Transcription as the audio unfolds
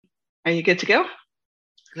Are you good to go?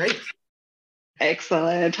 Great.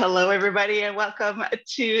 Excellent. Hello, everybody, and welcome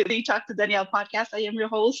to the Talk to Danielle podcast. I am your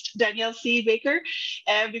host, Danielle C. Baker.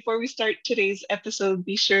 And before we start today's episode,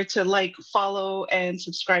 be sure to like, follow, and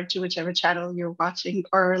subscribe to whichever channel you're watching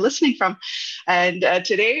or listening from. And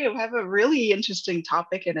today we have a really interesting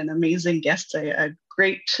topic and an amazing guest, a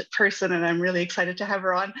great person, and I'm really excited to have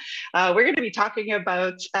her on. We're going to be talking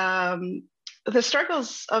about the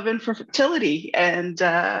struggles of infertility, and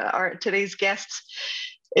our today's guest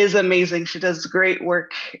is amazing. She does great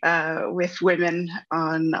work with women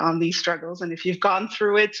on these struggles. And if you've gone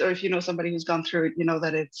through it, or if you know somebody who's gone through it, you know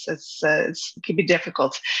that it can be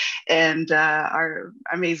difficult. And our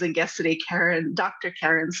amazing guest today, Dr.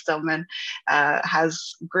 Karen Stillman,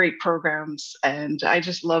 has great programs, and I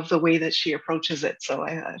just love the way that she approaches it. So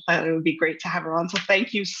I thought it would be great to have her on. So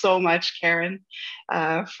thank you so much, Karen,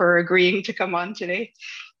 for agreeing to come on today.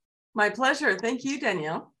 My pleasure. Thank you,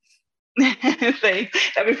 Danielle.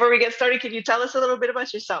 Thanks. And before we get started, can you tell us a little bit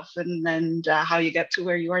about yourself and how you got to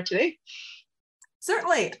where you are today?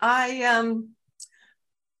 Certainly. I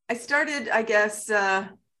started,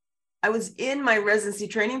 I was in my residency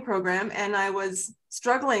training program and I was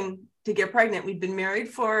struggling to get pregnant. We'd been married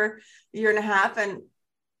for a year and a half and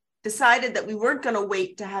decided that we weren't going to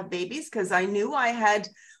wait to have babies because I knew I had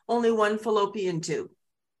only one fallopian tube.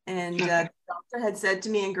 And the doctor had said to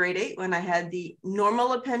me in grade 8 when I had the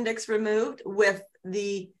normal appendix removed with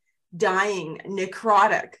the dying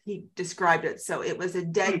necrotic, he described it. So it was a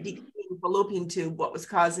dead decaying fallopian tube, what was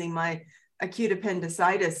causing my acute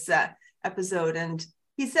appendicitis episode. And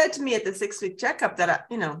he said to me at the 6-week checkup that,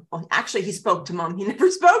 actually he spoke to mom. He never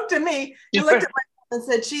spoke to me. He looked at my mom and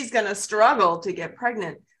said, she's going to struggle to get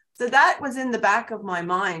pregnant. So that was in the back of my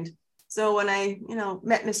mind. So when I,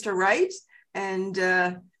 met Mr. Wright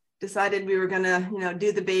and decided we were going to,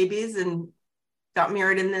 do the babies and got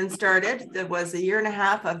married and then started. There was a year and a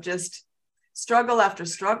half of just struggle after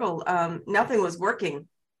struggle. Nothing was working.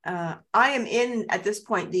 I am in, at this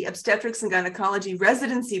point, the obstetrics and gynecology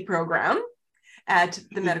residency program at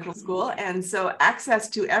the medical school. And so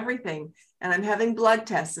access to everything. And I'm having blood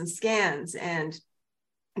tests and scans and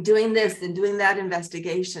doing this and doing that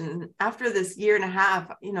investigation. After this year and a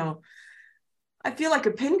half, I feel like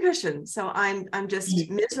a pincushion. So I'm just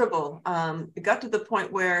miserable. It got to the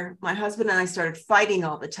point where my husband and I started fighting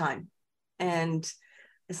all the time. And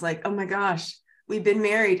it's like, oh my gosh, we've been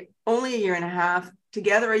married only a year and a half,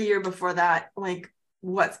 together a year before that. Like,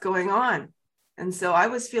 what's going on? And so I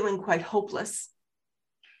was feeling quite hopeless,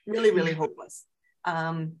 really, really hopeless.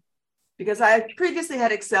 Because I previously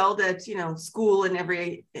had excelled at, school and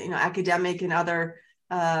every, academic and other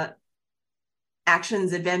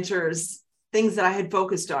actions, adventures, things that I had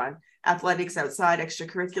focused on, athletics outside,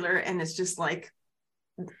 extracurricular. And it's just like,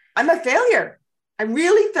 I'm a failure. I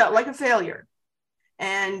really felt like a failure.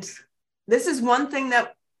 And this is one thing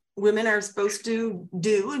that women are supposed to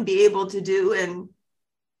do and be able to do. And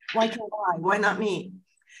why can't I? Why not me?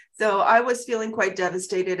 So I was feeling quite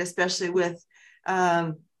devastated, especially with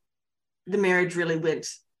the marriage really went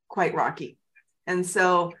quite rocky. And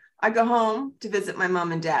so I go home to visit my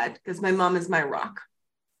mom and dad because my mom is my rock.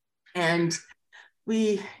 And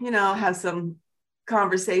we, have some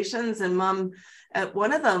conversations, and mom,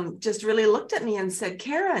 one of them just really looked at me and said,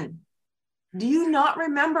 Karen, do you not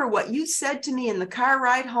remember what you said to me in the car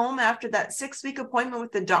ride home after that 6-week appointment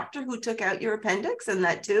with the doctor who took out your appendix and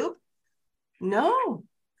that tube? No,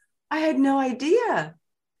 I had no idea.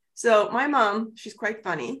 So my mom, she's quite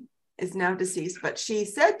funny, is now deceased, but she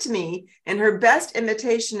said to me in her best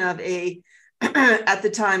imitation of at the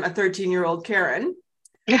time, a 13-year-old Karen,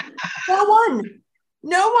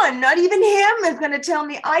 no one, not even him, is going to tell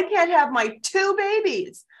me I can't have my 2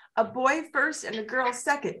 babies, a boy first and a girl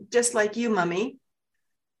second, just like you, mommy.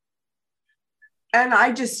 And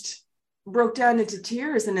I just broke down into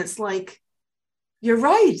tears. And it's like, you're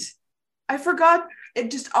right. I forgot. It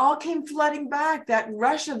just all came flooding back. That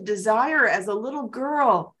rush of desire as a little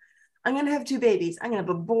girl. I'm going to have 2 babies. I'm going to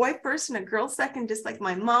have a boy first and a girl second, just like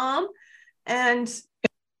my mom. And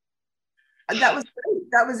that was great.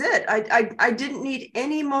 That was it. I didn't need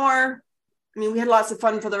any more. I mean, we had lots of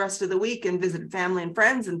fun for the rest of the week and visited family and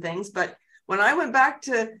friends and things. But when I went back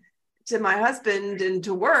to my husband and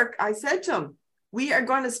to work, I said to him, we are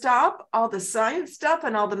going to stop all the science stuff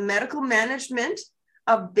and all the medical management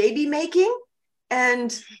of baby making.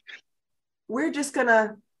 And we're just going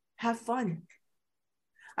to have fun.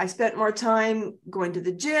 I spent more time going to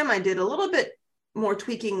the gym. I did a little bit more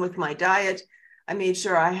tweaking with my diet. I made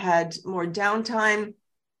sure I had more downtime,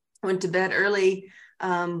 went to bed early.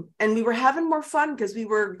 And we were having more fun because we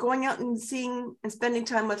were going out and seeing and spending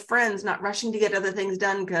time with friends, not rushing to get other things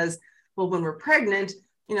done because, well, when we're pregnant,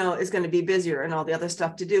 it's going to be busier and all the other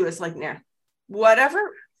stuff to do. It's like, nah,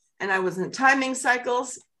 whatever. And I was in timing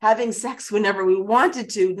cycles, having sex whenever we wanted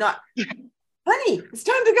to, not, honey, it's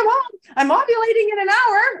time to go home. I'm ovulating in an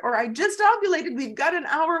hour, or I just ovulated. We've got an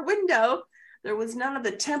hour window. There was none of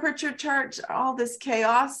the temperature charts, all this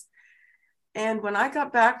chaos. And when I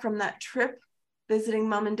got back from that trip visiting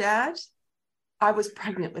mom and dad, I was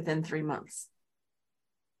pregnant within 3 months.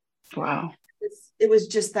 Wow. It was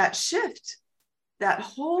just that shift, that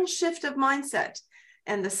whole shift of mindset.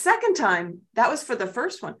 And the second time, that was for the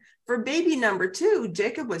first one. For baby number 2,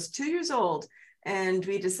 Jacob was 2 years old. And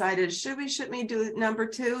we decided, shouldn't we do number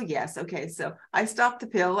 2? Yes. Okay. So I stopped the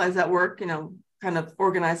pill. I was at work, kind of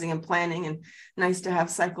organizing and planning, and nice to have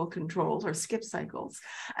cycle controls or skip cycles.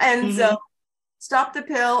 And so stopped the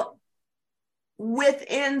pill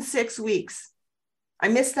within 6 weeks. I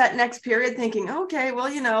missed that next period thinking, okay,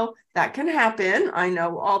 well, that can happen. I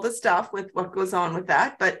know all the stuff with what goes on with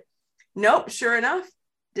that, but nope, sure enough,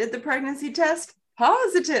 did the pregnancy test,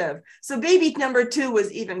 positive. So baby number 2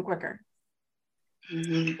 was even quicker.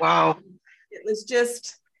 Wow. It was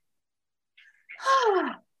just,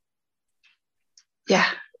 yeah.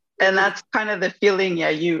 And that's kind of the feeling. Yeah.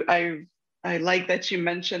 I like that you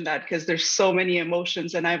mentioned that, because there's so many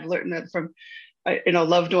emotions, and I've learned that from,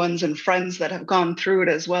 loved ones and friends that have gone through it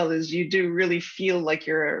as well. Is you do really feel like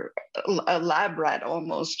you're a lab rat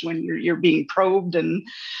almost when you're being probed and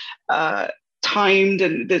timed,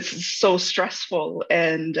 and this is so stressful.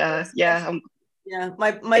 And my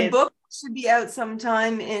book should be out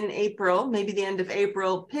sometime in April, maybe the end of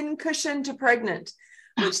April, Pincushion to Pregnant,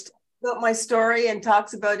 which talks about my story and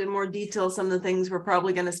talks about in more detail some of the things we're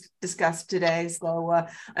probably going to discuss today. So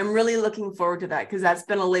I'm really looking forward to that, because that's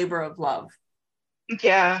been a labor of love.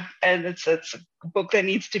 Yeah, and it's a book that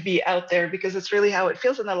needs to be out there, because it's really how it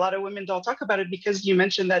feels. And a lot of women don't talk about it, because you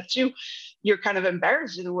mentioned that too. You're kind of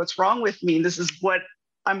embarrassed. What's wrong with me? This is what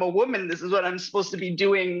I'm a woman. This is what I'm supposed to be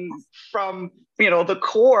doing from, the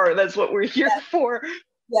core. That's what we're here for.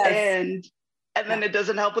 Yes. And then it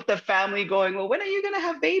doesn't help with the family going, well, when are you going to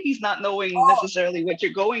have babies? Not knowing necessarily what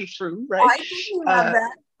you're going through, right? I didn't have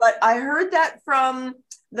that, but I heard that from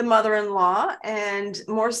the mother-in-law, and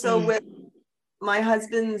more so with my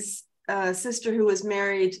husband's sister, who was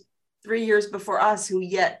married 3 years before us, who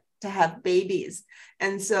yet to have babies.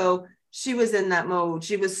 And so she was in that mode.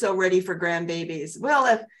 She was so ready for grandbabies. Well,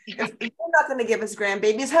 if you're not going to give us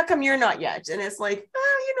grandbabies, how come you're not yet? And it's like,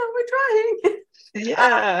 we're trying.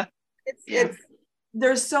 Yeah. It's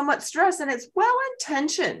there's so much stress, and it's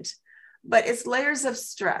well-intentioned, but it's layers of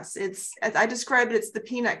stress. It's, as I described it, it's the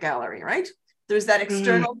peanut gallery, right? There's that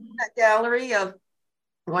external peanut gallery of,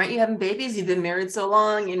 why aren't you having babies? You've been married so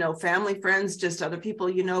long, family, friends, just other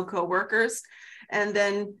people, co-workers. And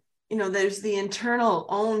then, there's the internal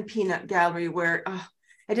own peanut gallery where,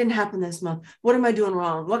 it didn't happen this month. What am I doing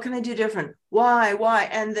wrong? What can I do different? Why?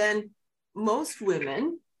 And then most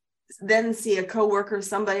women then see a coworker,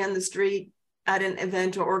 somebody on the street at an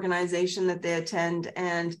event or organization that they attend,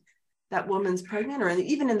 and that woman's pregnant, or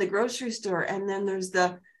even in the grocery store. And then there's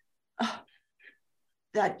that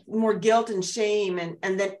more guilt and shame, and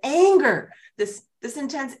then anger, this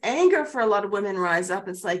intense anger for a lot of women rise up.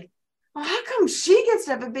 It's like, well, how come she gets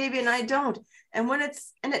to have a baby and I don't? And when it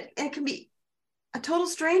can be a total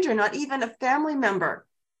stranger, not even a family member,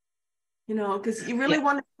 because you really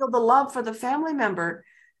want to feel the love for the family member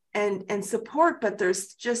and support, but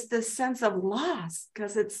there's just this sense of loss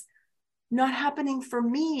because it's not happening for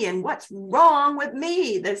me, and what's wrong with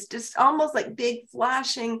me? There's just almost like big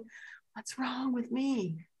flashing, what's wrong with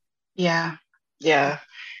me? Yeah.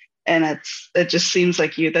 And it just seems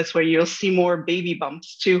like that's where you'll see more baby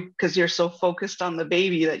bumps too, because you're so focused on the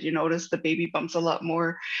baby that you notice the baby bumps a lot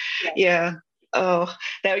more. Yeah. Oh,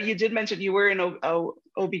 now you did mention you were in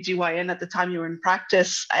OBGYN at the time you were in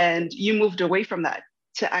practice, and you moved away from that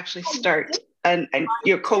to actually start and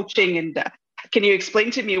your coaching. And can you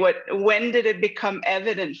explain to me when did it become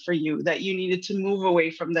evident for you that you needed to move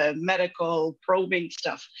away from the medical probing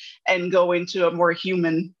stuff and go into a more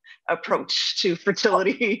human approach to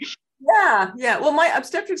fertility? Yeah. Well, my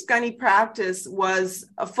obstetrics gynae practice was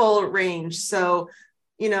a full range. So,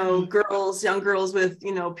 young girls with,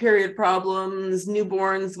 period problems,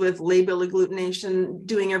 newborns with labile agglutination,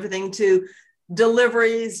 doing everything to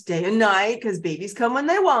deliveries day and night, because babies come when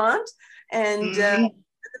they want, and the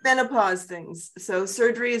menopause things. So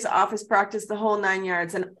surgeries, office practice, the whole 9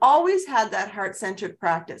 yards, and always had that heart-centered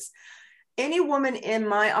practice. Any woman in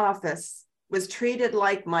my office was treated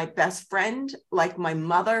like my best friend, like my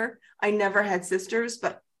mother. I never had sisters,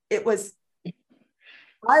 but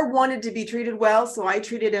I wanted to be treated well, so I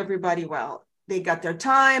treated everybody well. They got their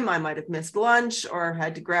time. I might have missed lunch or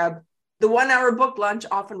had to grab the 1 hour book lunch,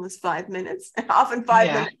 often was 5 minutes, often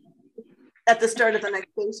 5 minutes at the start of the next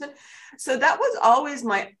patient. So that was always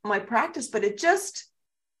my practice, but it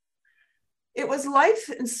was life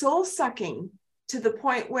and soul sucking to the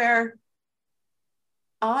point where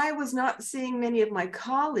I was not seeing many of my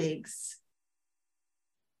colleagues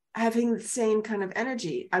having the same kind of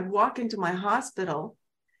energy. I'd walk into my hospital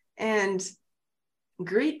and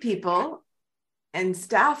greet people, and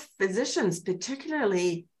staff physicians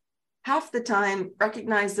particularly, half the time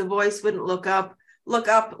recognize the voice, wouldn't look up,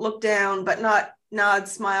 look down, but not nod,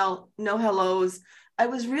 smile, no hellos. I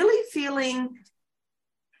was really feeling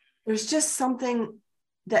there's just something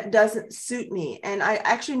that doesn't suit me. And I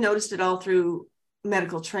actually noticed it all through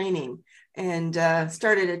medical training, and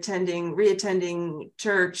started reattending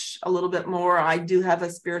church a little bit more. I do have a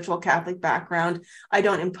spiritual Catholic background. I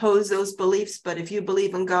don't impose those beliefs, but if you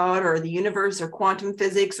believe in God or the universe or quantum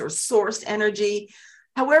physics or source energy,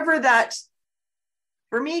 however that,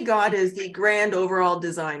 for me, God is the grand overall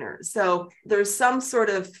designer. So there's some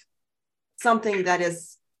sort of something that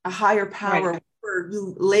is a higher power, Right. or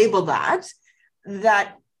you label that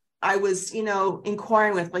I was,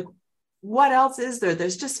 inquiring with, like, what else is there?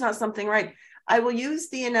 There's just not something right. I will use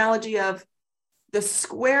the analogy of the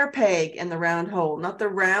square peg and the round hole, not the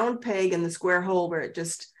round peg and the square hole where it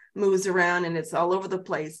just moves around and it's all over the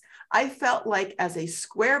place. I felt like as a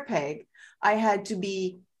square peg, I had to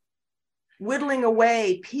be whittling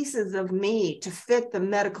away pieces of me to fit the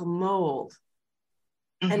medical mold.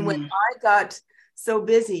 Mm-hmm. And when I got so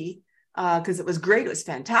busy, because it was great, it was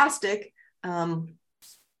fantastic,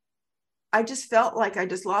 I just felt like I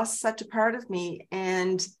just lost such a part of me,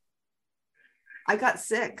 and I got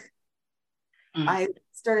sick. I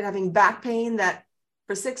started having back pain that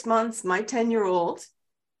for 6 months, my 10-year-old,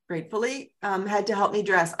 gratefully, had to help me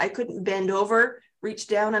dress. I couldn't bend over, reach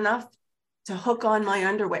down enough to hook on my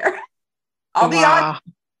underwear. I'll be honest.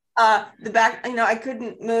 The back, I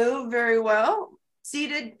couldn't move very well.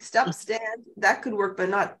 Seated, step, stand, that could work, but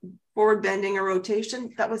not forward bending or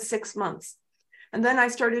rotation. That was 6 months. And then I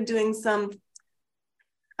started doing some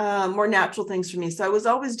more natural things for me. So I was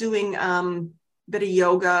always doing a bit of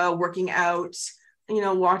yoga, working out,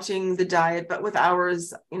 watching the diet, but with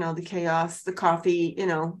hours, the chaos, the coffee,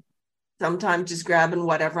 sometimes just grabbing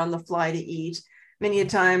whatever on the fly to eat. Many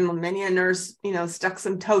a nurse, stuck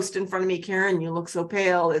some toast in front of me. Karen, you look so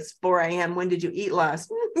pale. It's 4 a.m. When did you eat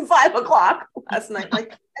last? 5 o'clock last night.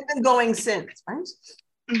 Like, I've been going since, right?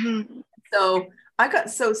 Mm-hmm. So I got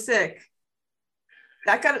so sick.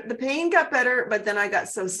 The pain got better, but then I got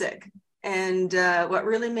so sick. And what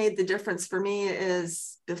really made the difference for me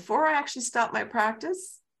is before I actually stopped my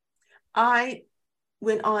practice, I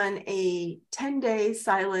went on a 10-day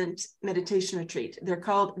silent meditation retreat. They're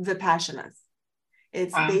called Vipassanas.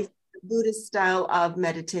 It's based on the Buddhist style of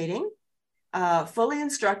meditating, fully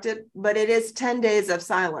instructed, but it is 10 days of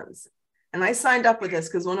silence. And I signed up with this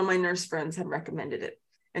because one of my nurse friends had recommended it.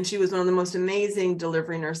 And she was one of the most amazing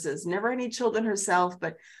delivery nurses, never any children herself,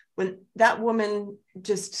 but when that woman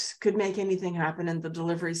just could make anything happen in the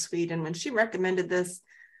delivery suite. And when she recommended this,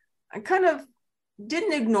 I kind of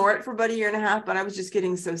didn't ignore it for about 1.5 years, but I was just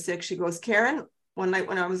getting so sick. She goes, Karen, one night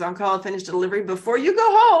when I was on call, I finished delivery, before you go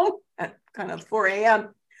home at kind of 4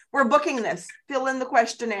 a.m., we're booking this, fill in the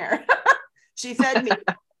questionnaire. She fed me.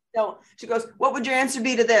 So she goes, what would your answer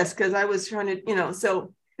be to this? Because I was trying to,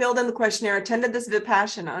 so filled in the questionnaire, attended this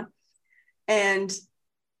Vipassana, and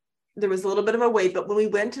there was a little bit of a wait. But when we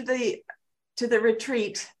went to the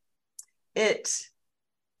retreat,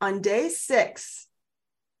 on day 6,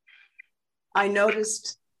 I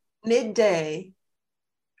noticed midday,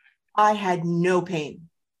 I had no pain,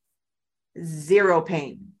 0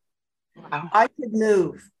 pain. Wow. I could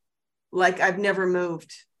move like I've never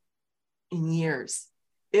moved in years.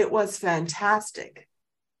 It was fantastic.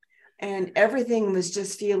 And everything was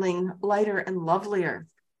just feeling lighter and lovelier.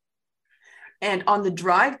 And on the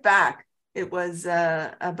drive back, it was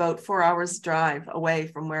about 4 hours drive away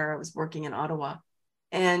from where I was working in Ottawa.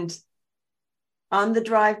 And on the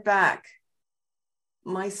drive back,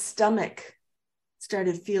 my stomach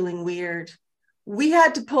started feeling weird. We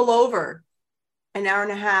had to pull over 1.5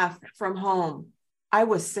 hours from home. I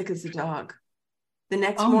was sick as a dog. The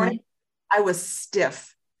next morning, I was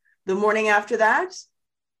stiff. The morning after that,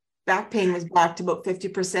 back pain was back to about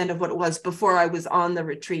 50% of what it was before I was on the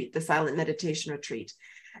retreat, the silent meditation retreat.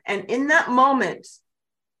 And in that moment,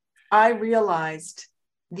 I realized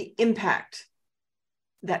the impact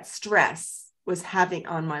that stress was having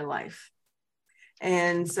on my life.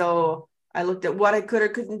 And so I looked at what I could or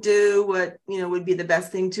couldn't do, what, would be the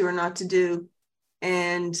best thing to or not to do,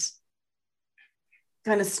 and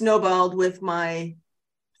kind of snowballed with my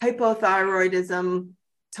hypothyroidism,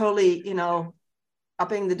 totally,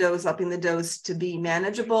 upping the dose to be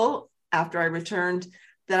manageable after I returned.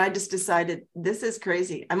 Then I just decided, this is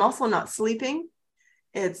crazy. I'm also not sleeping.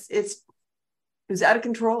 It was out of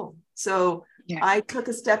control. So yeah. I took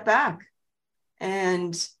a step back,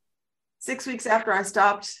 and 6 weeks after I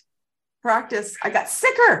stopped practice, I got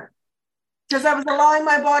sicker because I was allowing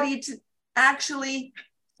my body to actually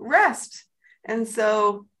rest. And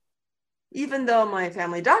so even though my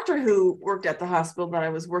family doctor, who worked at the hospital that I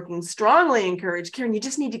was working, strongly encouraged, Karen, you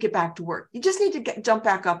just need to get back to work. You just need to jump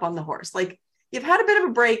back up on the horse. Like, you've had a bit of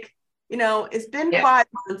a break. It's been 5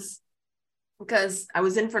 months, because I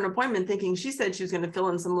was in for an appointment thinking she said she was going to fill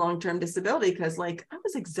in some long-term disability, because I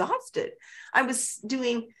was exhausted. I was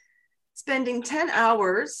spending 10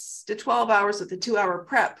 hours to 12 hours with a 2-hour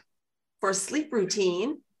prep for a sleep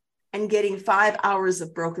routine and getting 5 hours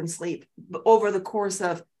of broken sleep over the course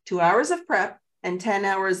of 2 hours of prep and 10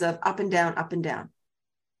 hours of up and down, up and down.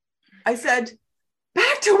 I said,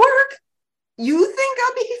 back to work. You think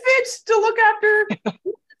I'll be fit to look after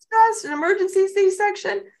stress, an emergency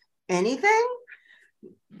C-section? Anything?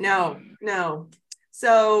 No.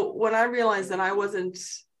 So when I realized that I wasn't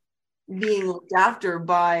being looked after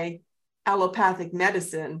by allopathic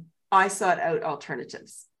medicine, I sought out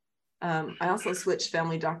alternatives. I also switched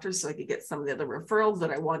family doctors so I could get some of the other referrals that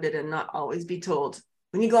I wanted and not always be told,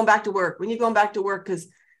 when you're going back to work, because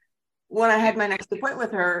when I had my next appointment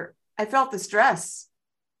with her, I felt the stress,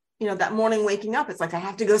 that morning waking up, it's like, I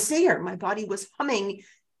have to go see her. My body was humming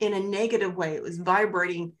in a negative way. It was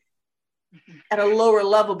vibrating at a lower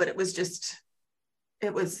level, but I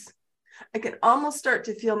could almost start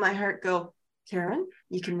to feel my heart go, Karen,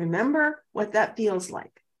 you can remember what that feels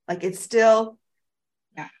like. Like, it's still,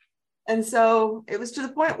 yeah. And so it was to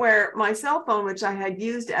the point where my cell phone, which I had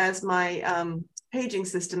used as my paging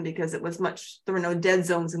system, because there were no dead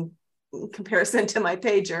zones in comparison to my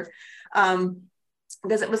pager,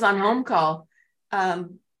 because it was on home call.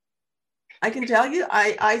 I can tell you,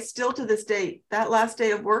 I still to this day, that last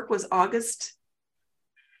day of work was August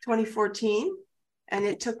 2014, and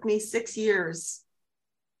it took me 6 years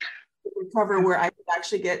to recover where I could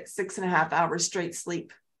actually get 6.5 hours straight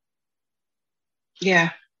sleep. Yeah.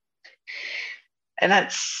 And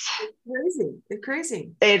that's crazy. It's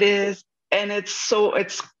crazy. It is. And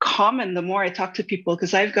it's common the more I talk to people,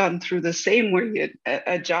 because I've gone through the same, where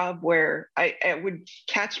a job where I would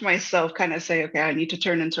catch myself kind of say, okay, I need to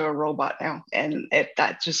turn into a robot now. And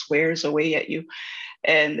that just wears away at you.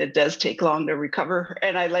 And it does take long to recover.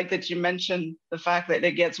 And I like that you mentioned the fact that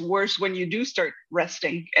it gets worse when you do start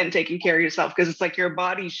resting and taking care of yourself, because it's like your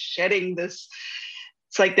body's shedding this.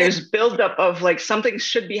 It's like there's buildup of like, something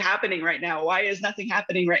should be happening right now. Why is nothing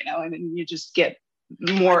happening right now? And then you just get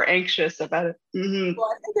more anxious about it. Mm-hmm. Well,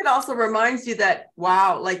 I think it also reminds you that,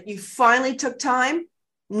 wow, like, you finally took time.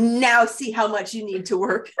 Now see how much you need to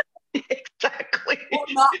work. Exactly. Or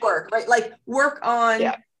not work, right? Like, work on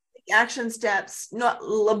the action steps, not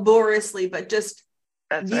laboriously, but just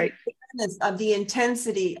that's the right. awareness of the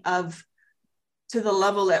intensity to the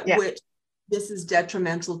level at which this is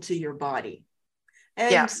detrimental to your body.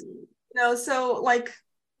 And, so like,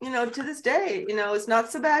 to this day, it's not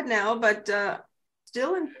so bad now, but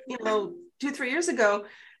still, in 2-3 years ago,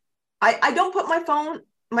 I don't put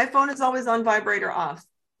my phone is always on vibrate or off.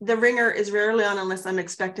 The ringer is rarely on unless I'm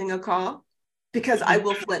expecting a call, because I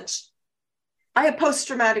will flinch. I have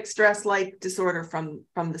post-traumatic stress-like disorder from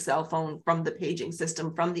the cell phone, from the paging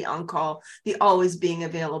system, from the on-call, the always being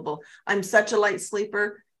available. I'm such a light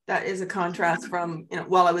sleeper. That is a contrast from,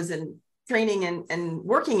 while I was in training and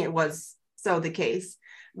working, it was so the case.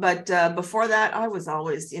 But before that, I was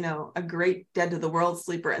always, a great dead to the world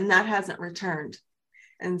sleeper, and that hasn't returned.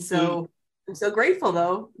 And so I'm so grateful,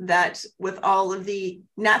 though, that with all of the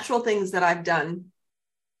natural things that I've done,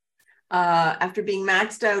 after being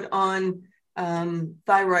maxed out on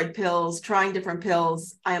thyroid pills, trying different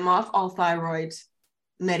pills, I am off all thyroid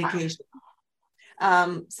medication.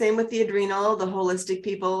 Same with the adrenal. The holistic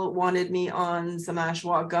people wanted me on some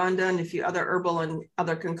ashwagandha and a few other herbal and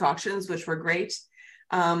other concoctions, which were great.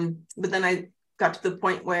 But then I got to the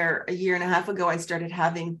point where a year and a half ago, I started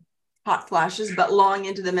having hot flashes, but long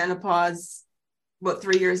into the menopause, about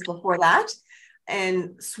 3 years before that,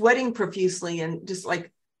 and sweating profusely, and just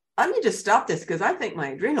like, I need to stop this because I think my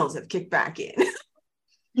adrenals have kicked back in.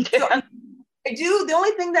 So I do. The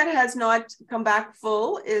only thing that has not come back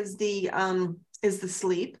full is the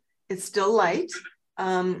sleep. It's still light.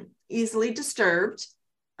 easily disturbed.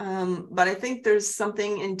 But I think there's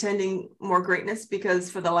something intending more greatness, because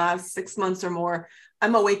for the last 6 months or more,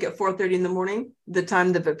 I'm awake at 4:30 in the morning, the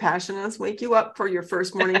time the Vipassana's wake you up for your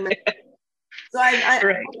first morning. So I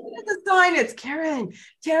Right. it's a sign. It's Karen,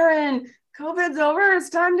 COVID's over. It's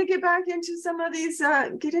time to get back into some of these,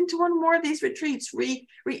 get into one more of these retreats,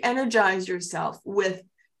 re-energize yourself with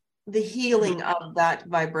the healing of that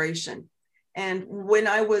vibration. And when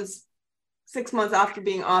I was 6 months after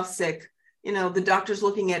being off sick, the doctors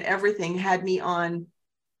looking at everything had me on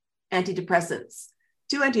antidepressants,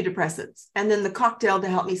 2 antidepressants, and then the cocktail to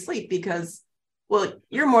help me sleep, because, well,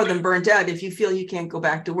 you're more than burnt out if you feel you can't go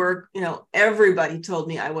back to work. Everybody told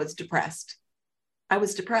me I was depressed. I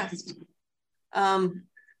was depressed.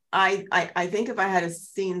 I think if I had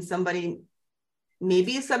seen somebody,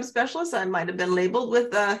 maybe a subspecialist, I might have been labeled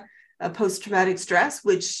with a post-traumatic stress,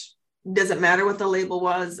 which doesn't matter what the label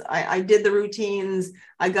was. I did the routines.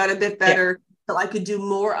 I got a bit better, so I could do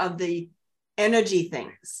more of the energy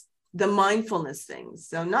things, the mindfulness things.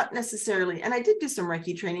 So not necessarily, and I did do some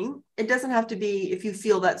Reiki training. It doesn't have to be if you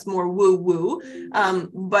feel that's more woo-woo,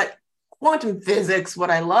 but quantum physics, what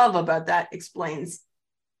I love about that, explains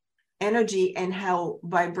energy and how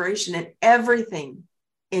vibration and everything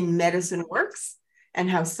in medicine works, and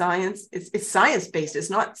how science, it's science-based. It's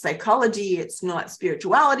not psychology. It's not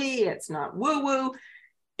spirituality. It's not woo-woo.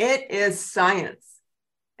 It is science.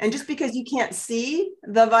 And just because you can't see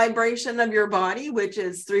the vibration of your body, which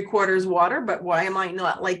is 3/4 water, but why am I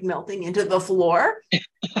not like melting into the floor?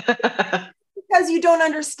 Because you don't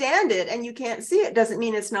understand it and you can't see it, doesn't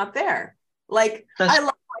mean it's not there. Like, I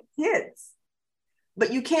love my kids,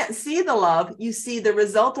 but you can't see the love. You see the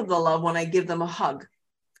result of the love when I give them a hug,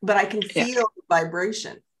 but I can feel the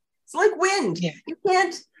vibration. It's like wind. Yeah. You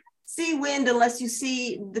can't see wind unless you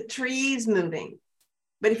see the trees moving.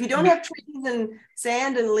 But if you don't have trees and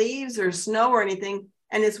sand and leaves or snow or anything,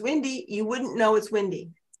 and it's windy, you wouldn't know it's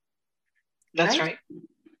windy. That's right.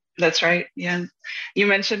 That's right. Yeah. You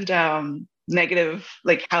mentioned negative,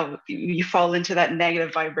 like how you fall into that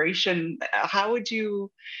negative vibration. How would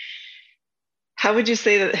you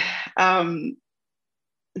say that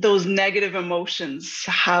those negative emotions,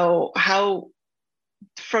 how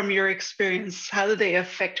from your experience, how do they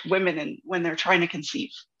affect women when they're trying to conceive?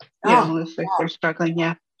 If they're struggling.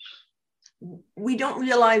 Yeah. We don't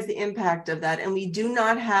realize the impact of that, and we do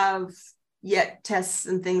not have yet tests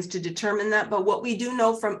and things to determine that. But what we do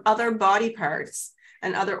know from other body parts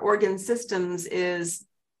and other organ systems is,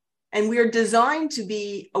 and we're designed to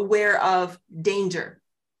be aware of danger.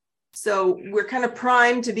 So we're kind of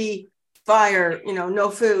primed to be fire, no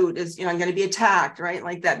food is, I'm going to be attacked, right?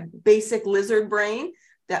 Like that basic lizard brain,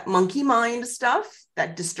 that monkey mind stuff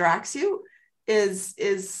that distracts you is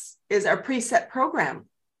our preset program.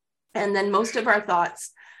 And then most of our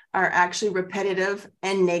thoughts are actually repetitive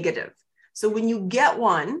and negative. So when you get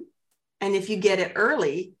one, and if you get it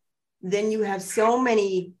early, then you have so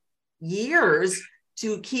many years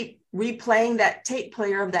to keep replaying that tape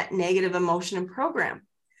player of that negative emotion and program.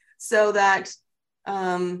 So that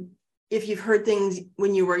if you've heard things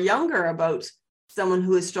when you were younger about someone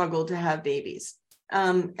who has struggled to have babies,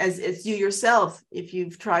 as it's you yourself, if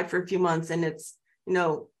you've tried for a few months and it's,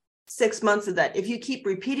 6 months of that, if you keep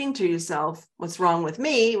repeating to yourself, what's wrong with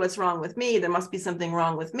me? What's wrong with me? There must be something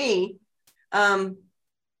wrong with me. Well,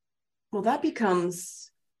 that becomes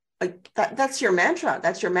like that's your mantra.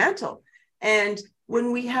 That's your mantle. And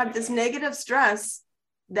when we have this negative stress,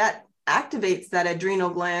 that activates that adrenal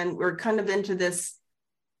gland. We're kind of into this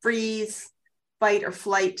freeze, fight, or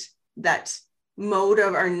flight. That mode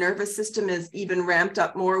of our nervous system is even ramped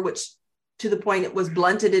up more, which to the point it was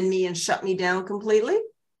blunted in me and shut me down completely.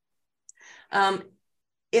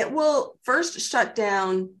 It will first shut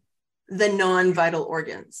down the non-vital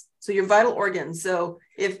organs. So your vital organs. So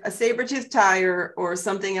if a saber-toothed tiger or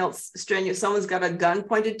something else strenuous, someone's got a gun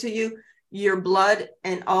pointed to you, your blood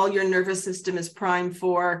and all your nervous system is primed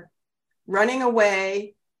for running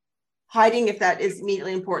away, hiding if that is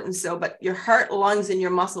immediately important. So, but your heart, lungs, and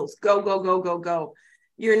your muscles, go, go, go, go, go.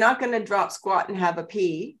 You're not going to drop, squat, and have a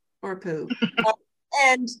pee or a poo.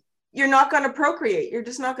 And you're not going to procreate. You're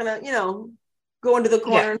just not going to, go into the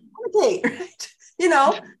corner and procreate, right?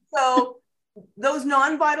 So those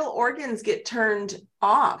non-vital organs get turned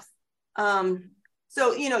off.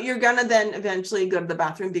 So, you're going to then eventually go to the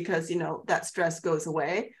bathroom because, that stress goes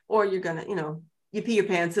away, or you're going to, you pee your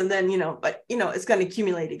pants and then, but, it's going to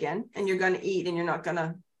accumulate again, and you're going to eat, and you're not going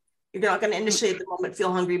to initially at the moment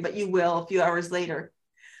feel hungry, but you will a few hours later.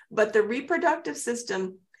 But the reproductive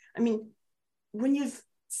system, when you've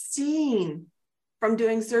seen from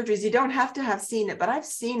doing surgeries, you don't have to have seen it, but I've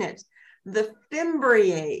seen it. the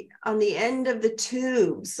fimbriate on the end of the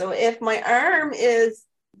tube. So if my arm is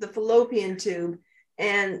the fallopian tube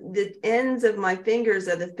and the ends of my fingers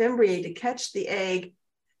are the fimbriate to catch the egg,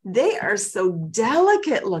 they are so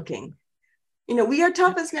delicate looking. We are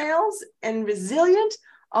tough as nails and resilient,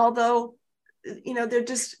 although,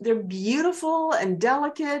 they're beautiful and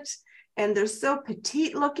delicate, and they're so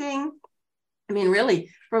petite looking. I mean, really,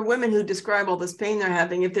 for women who describe all this pain they're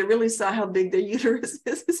having, if they really saw how big their uterus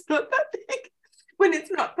is, it's not that big when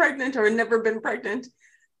it's not pregnant or never been pregnant.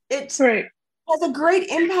 It has a great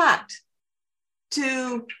impact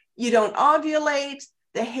to, you don't ovulate,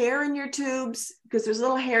 the hair in your tubes, because there's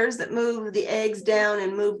little hairs that move the eggs down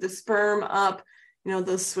and move the sperm up.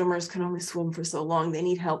 Those swimmers can only swim for so long. They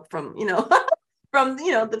need help from, from,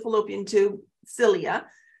 the fallopian tube cilia.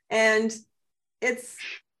 And that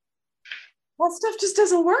stuff just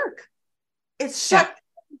doesn't work. It's shut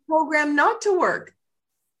program not to work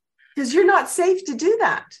because you're not safe to do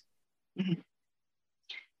that. Mm-hmm.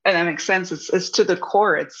 And that makes sense. It's to the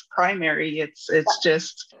core. It's primary. It's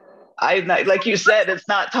just, like you said, it's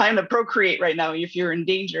not time to procreate right now if you're in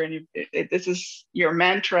danger. And this is your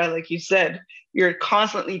mantra, like you said, you're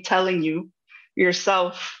constantly telling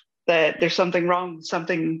yourself that there's something wrong,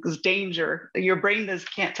 something is danger. Your brain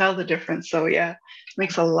can't tell the difference. So yeah, it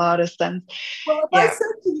makes a lot of sense. Well, if I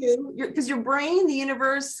said to you, because your brain, the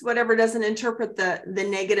universe, whatever, doesn't interpret the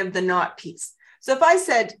negative, the not piece. So if I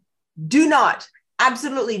said, do not,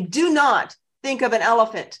 absolutely do not think of an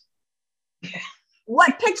elephant.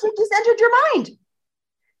 What picture just entered your mind?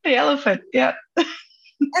 The elephant, yeah. And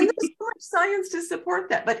there's so much science to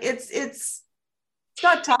support that, but it's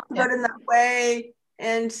not talked about in that way.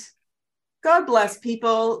 And God bless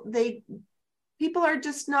people. People are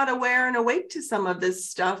just not aware and awake to some of this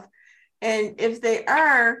stuff. And if they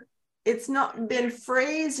are, it's not been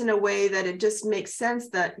phrased in a way that it just makes sense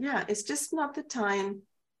that, it's just not the time,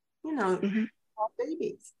 mm-hmm. for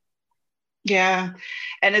babies. Yeah.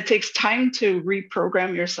 And it takes time to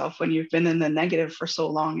reprogram yourself when you've been in the negative for so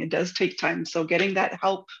long. It does take time. So getting that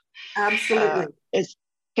help absolutely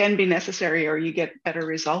can be necessary, or you get better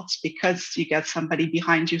results because you get somebody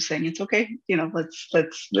behind you saying it's okay.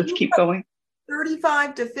 Let's keep going.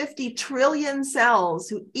 35 to 50 trillion cells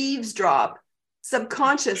who eavesdrop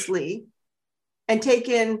subconsciously and take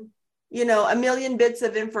in, a million bits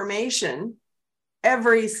of information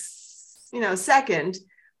every, second,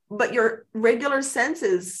 but your regular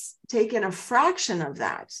senses take in a fraction of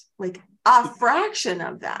that, like a fraction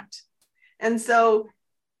of that. And so,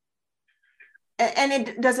 and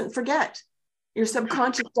it doesn't forget. Your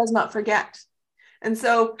subconscious does not forget. And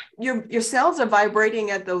so your cells are vibrating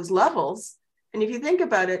at those levels. And if you think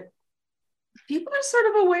about it, people are sort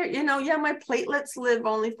of aware, my platelets live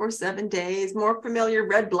only for 7 days. More familiar,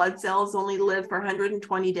 red blood cells only live for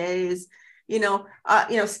 120 days.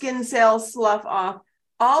 Skin cells slough off.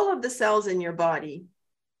 All of the cells in your body,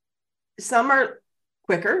 some are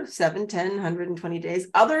quicker, 7, 10, 120 days.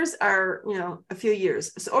 Others are, a few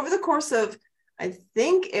years. So over the course of, I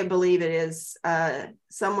believe it is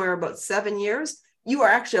somewhere about 7 years, you are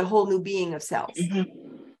actually a whole new being of cells. Mm-hmm.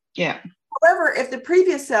 Yeah. However, if the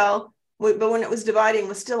previous cell, but when it was dividing,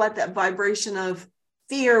 was still at that vibration of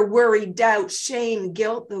fear, worry, doubt, shame,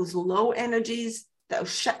 guilt, those low energies,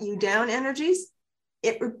 those shut you down energies,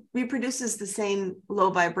 it reproduces the same low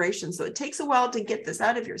vibration. So it takes a while to get this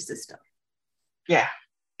out of your system. Yeah,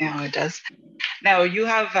 it does. Now you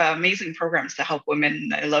have amazing programs to help women.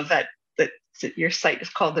 I love that your site is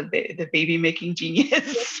called the Baby Making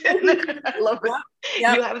Genius. I love it.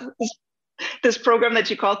 Yeah. You have this program that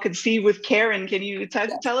you call Conceive with Karen. Can you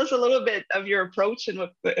tell us a little bit of your approach and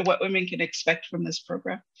what women can expect from this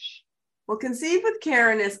program? Well, Conceive with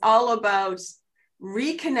Karen is all about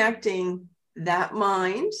reconnecting that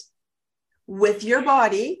mind with your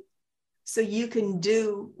body so you can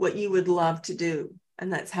do what you would love to do,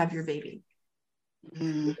 and that's have your baby.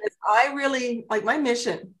 Mm-hmm. Because I really, my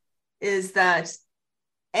mission is that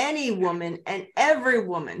any woman and every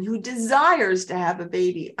woman who desires to have a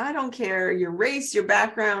baby, I don't care your race, your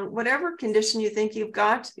background, whatever condition you think you've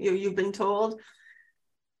got, you've been told,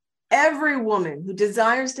 every woman who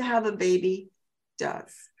desires to have a baby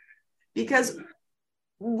does. Because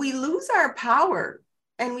we lose our power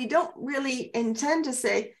and we don't really intend to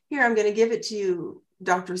say, here, I'm going to give it to you,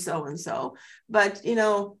 Dr. So-and-so. But,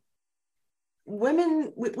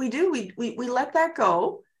 women, we let that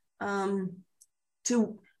go.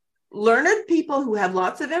 To learned people who have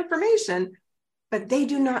lots of information, but they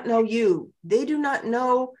do not know you. They do not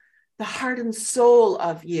know the heart and soul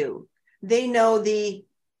of you. They know the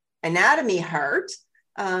anatomy heart,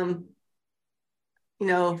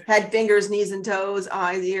 head, fingers, knees and toes,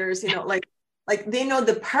 eyes, ears, like they know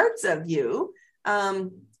the parts of you.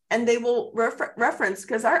 And they will reference,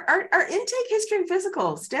 because our intake history and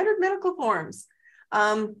physical, standard medical forms,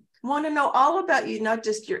 want to know all about you, not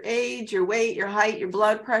just your age, your weight, your height, your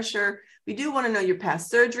blood pressure. We do want to know your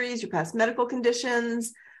past surgeries, your past medical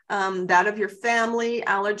conditions, that of your family,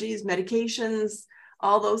 allergies, medications,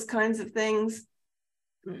 all those kinds of things.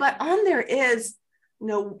 But on there is,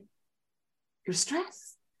 your stress.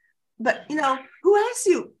 But, who asks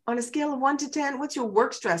you on a scale of 1 to 10, what's your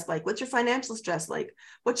work stress like? What's your financial stress like?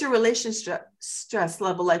 What's your relationship stress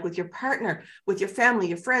level like with your partner, with your family,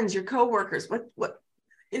 your friends, your coworkers?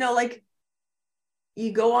 Like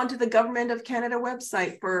you go onto the Government of Canada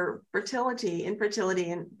website for fertility, infertility,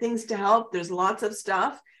 and things to help. There's lots of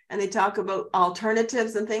stuff, and they talk about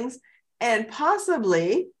alternatives and things, and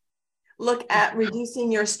possibly look at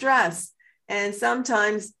reducing your stress. And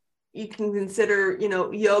sometimes you can consider,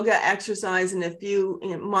 yoga, exercise, and a few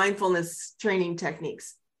mindfulness training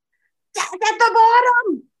techniques. That's at the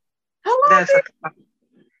bottom. Hello.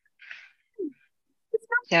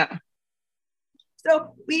 Yeah.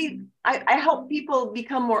 So I help people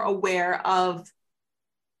become more aware of,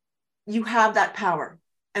 you have that power,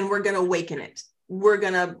 and we're going to awaken it. We're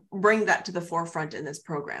going to bring that to the forefront in this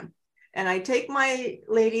program. And I take my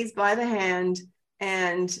ladies by the hand,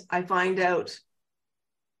 and I find out,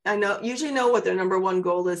 usually know what their number one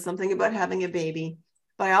goal is, something about having a baby,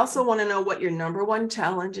 but I also want to know what your number one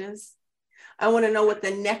challenge is. I want to know what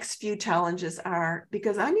the next few challenges are,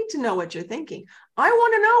 because I need to know what you're thinking. I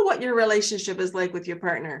want to know what your relationship is like with your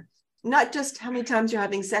partner, not just how many times you're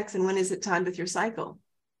having sex and when is it timed with your cycle.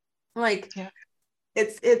 Like, yeah.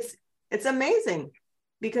 It's amazing,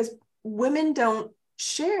 because women don't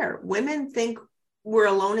share. Women think we're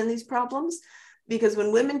alone in these problems, because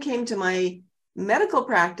when women came to my medical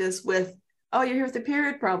practice with, oh, you're here with the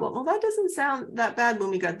period problem. Well, that doesn't sound that bad when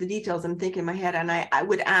we got the details. I'm thinking in my head, and I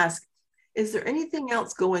would ask, is there anything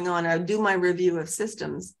else going on? I would do my review of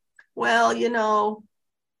systems. Well,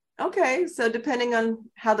 okay. So depending on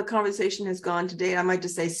how the conversation has gone today, I might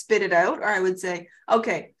just say, spit it out. Or I would say,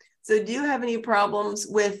 okay, so do you have any problems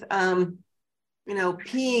with,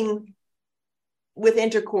 peeing with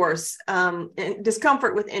intercourse, and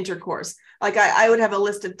discomfort with intercourse? Like I would have a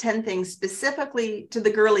list of 10 things specifically to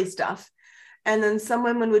the girly stuff. And then some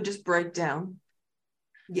women would just break down.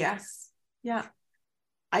 Yes. Yeah.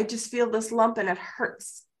 I just feel this lump and it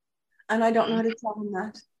hurts. And I don't know how to tell them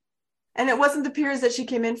that. And it wasn't the periods that she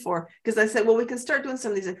came in for, because I said, well, we can start doing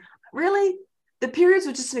some of these. Really? The periods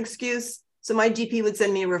were just an excuse. So my GP would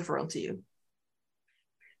send me a referral to you.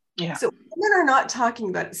 Yeah. So women are not talking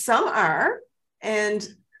about it. Some are,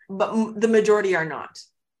 but the majority are not.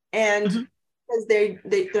 And because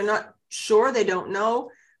they're not sure, they don't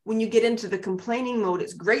know. When you get into the complaining mode,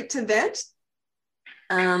 it's great to vent.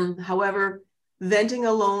 However, venting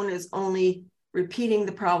alone is only repeating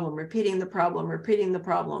the problem.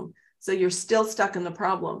 So you're still stuck in the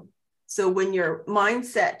problem. So when your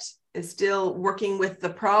mindset is still working with the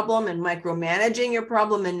problem and micromanaging your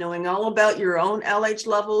problem and knowing all about your own LH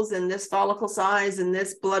levels and this follicle size and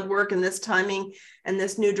this blood work and this timing and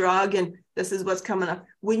this new drug and this is what's coming up.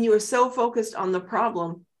 When you are so focused on the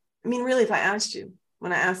problem, I mean, really, if I asked you,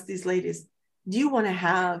 when I asked these ladies, do you want to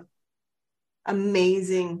have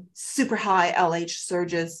amazing, super high LH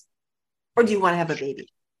surges, or do you want to have a baby?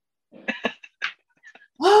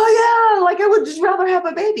 Oh yeah, like I would just rather have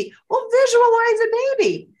a baby. Well, visualize a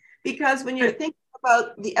baby, because when you're thinking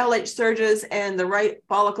about the LH surges and the right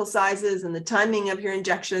follicle sizes and the timing of your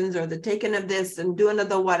injections or the taking of this and doing of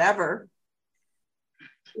the whatever,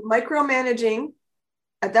 micromanaging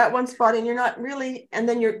at that one spot, and you're not really, and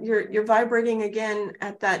then you're vibrating again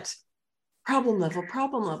at that problem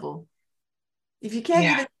level. If you can't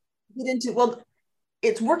even get into, well,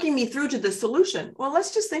 it's working me through to the solution. Well,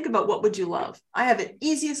 let's just think about, what would you love? I have an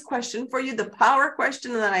easiest question for you. The power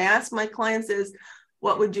question that I ask my clients is,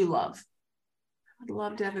 what would you love? I'd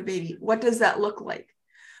love to have a baby. What does that look like?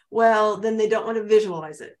 Well, then they don't want to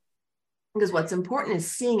visualize it, because what's important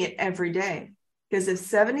is seeing it every day. Because if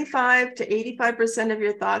 75 to 85% of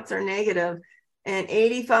your thoughts are negative and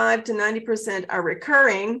 85 to 90% are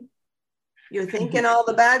recurring, you're thinking all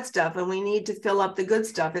the bad stuff, and we need to fill up the good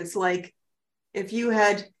stuff. It's like if you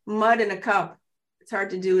had mud in a cup, it's hard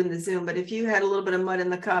to do in the Zoom, but if you had a little bit of mud in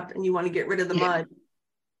the cup and you want to get rid of the mud,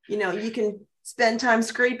 you can spend time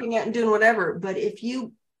scraping it and doing whatever. But if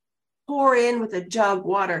you pour in with a jug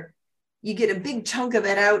water, you get a big chunk of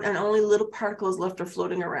it out and only little particles left are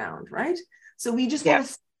floating around, right? So we just want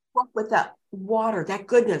to work with that water, that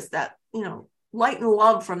goodness, that, light and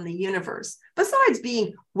love from the universe. Besides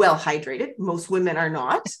being well hydrated, most women are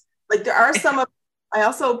not. Like there are some of, I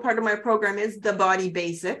also, part of my program is the body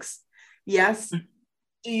basics. Yes.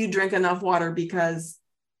 Do you drink enough water? Because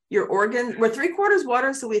your organ, we're 3/4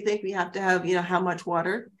 water. So we think we have to have, how much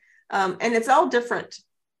water. And it's all different.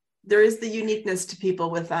 There is the uniqueness to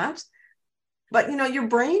people with that. But, your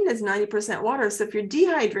brain is 90% water. So if you're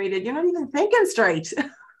dehydrated, you're not even thinking straight.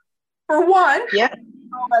 For one, yeah,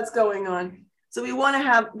 all that's going on. So we want to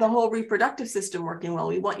have the whole reproductive system working well.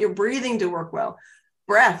 We want your breathing to work well.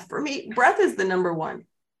 Breath, for me, breath is the number one.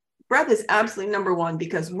 Breath is absolutely number one,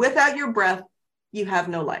 because without your breath, you have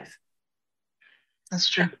no life. that's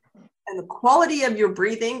true. And the quality of your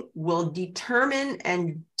breathing will determine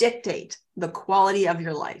and dictate the quality of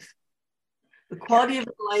your life. The quality of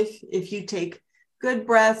your life, if you take good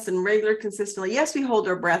breaths and regular consistently, yes, we hold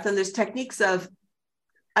our breath, and there's techniques of,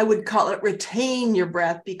 I would call it retain your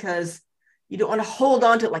breath, because you don't want to hold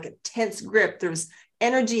on to it like a tense grip. There's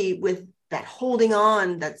energy with that holding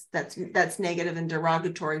on that's negative and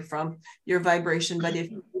derogatory from your vibration. But if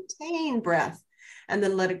you retain breath and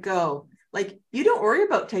then let it go, like you don't worry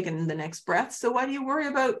about taking the next breath. So why do you worry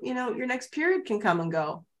about, your next period can come and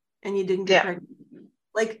go and you didn't get pregnant?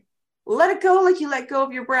 Like let it go, like you let go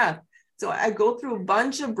of your breath. So I go through a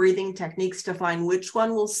bunch of breathing techniques to find which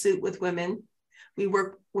one will suit with women. We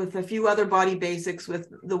work with a few other body basics with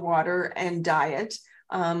the water and diet,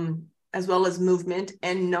 as well as movement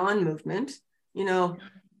and non-movement.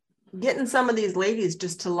 Getting some of these ladies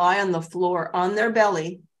just to lie on the floor on their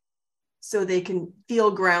belly so they can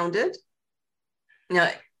feel grounded.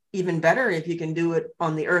 Now, even better if you can do it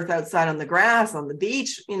on the earth, outside on the grass, on the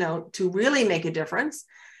beach, to really make a difference.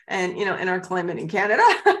 And, in our climate in Canada,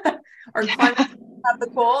 our climate have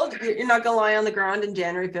the cold, you're not going to lie on the ground in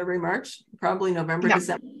January, February, March, probably November,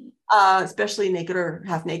 December, especially naked or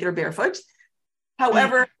half naked or barefoot.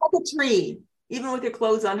 However, hug a tree, even with your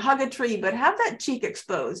clothes on, hug a tree, but have that cheek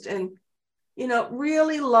exposed and,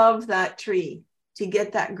 really love that tree to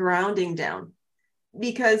get that grounding down,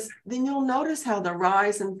 because then you'll notice how the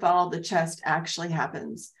rise and fall of the chest actually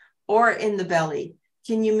happens, or in the belly.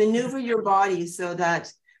 Can you maneuver your body so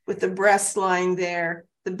that with the breasts lying there,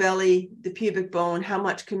 the belly, the pubic bone, how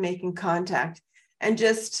much can make in contact, and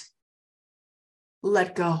just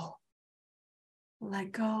let go.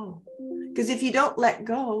 Let go. Because if you don't let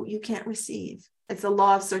go, you can't receive. It's a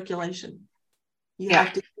law of circulation. You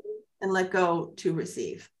have to give and let go to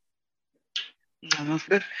receive. Yeah, that's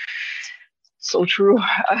good. So true.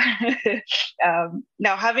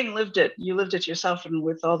 Now, having lived it, you lived it yourself, and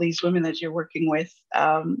with all these women that you're working with,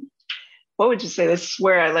 what would you say? This is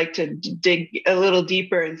where I like to dig a little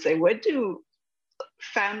deeper and say, what do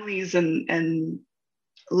families and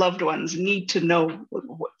loved ones need to know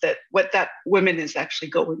what that woman is actually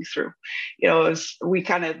going through? As we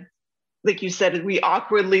kind of, like you said, we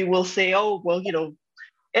awkwardly will say, oh, well,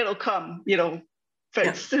 it'll come,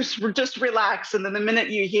 just relax. And then the minute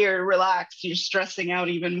you hear relax, you're stressing out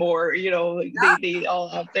even more. They all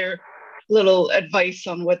have their little advice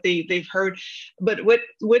on what they've heard. But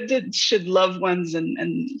should loved ones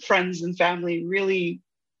and friends and family really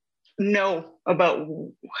know about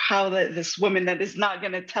how this woman that is not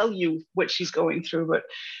going to tell you what she's going through, but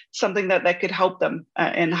something that could help them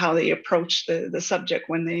and how they approach the subject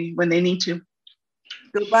when they need to?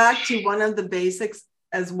 Go back to one of the basics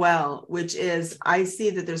as well, which is, I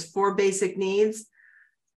see that there's 4 basic needs: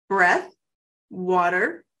 breath,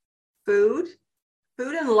 water, food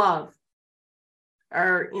and love.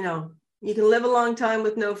 You can live a long time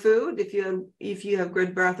with no food if you have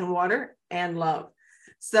good breath and water and love.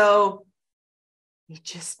 So you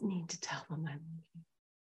just need to tell them I love you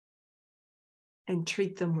and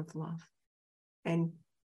treat them with love and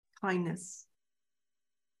kindness.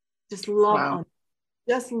 Just love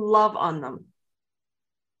on them.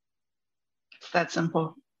 It's that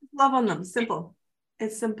simple. Love on them. Simple.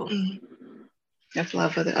 It's simple. Mm-hmm. That's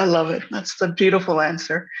love it. I love it. That's a beautiful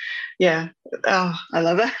answer. Yeah. Oh, I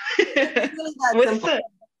love that. It's really that simple.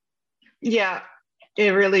 Yeah, it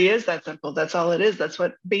really is that simple. That's all it is. That's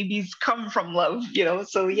what babies come from, love,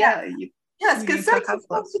 So yeah. Yes, because sex is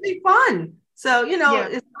supposed to be fun. So, it's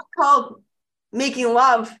not called making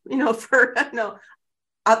love, it's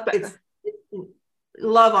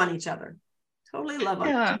love on each other. Totally love on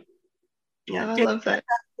each other. Yeah. I love that.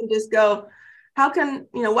 And just go, what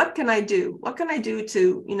can I do? What can I do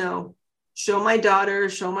to, show my daughter,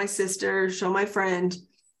 show my sister, show my friend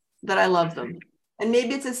that I love them? And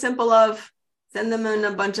maybe it's as simple of send them in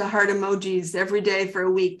a bunch of heart emojis every day for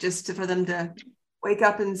a week, just for them to wake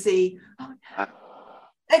up and see.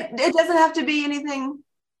 It doesn't have to be anything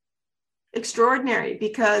extraordinary,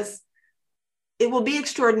 because it will be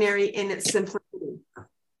extraordinary in its simplicity.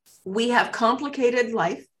 We have complicated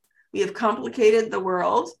life. We have complicated the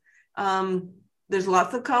world. There's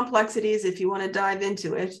lots of complexities if you want to dive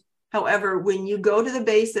into it. However, when you go to the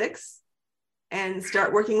basics and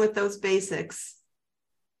start working with those basics,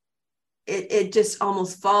 it just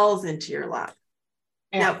almost falls into your lap.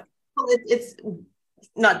 Yeah. Now, it's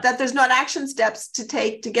not that there's not action steps to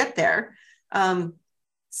take to get there.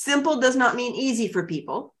 Simple does not mean easy for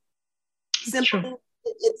people. Simple,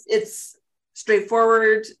 it's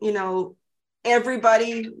straightforward, you know,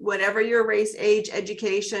 everybody, whatever your race, age,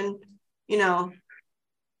 education, you know,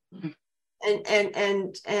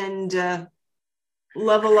 and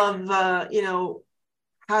level of, you know,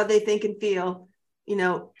 how they think and feel, you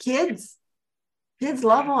know, kids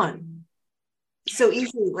love on so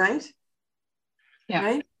easily, right? Yeah.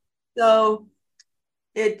 Right. So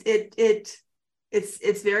it's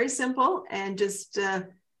very simple, and just,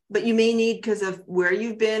 but you may need, because of where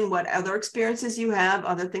you've been, what other experiences you have,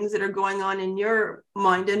 other things that are going on in your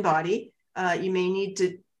mind and body, you may need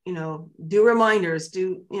to, you know, do reminders,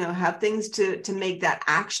 you know, have things to make that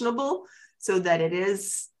actionable so that it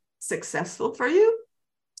is successful for you.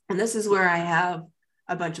 And this is where I have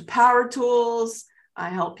a bunch of power tools. I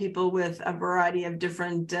help people with a variety of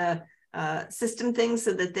different system things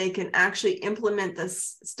so that they can actually implement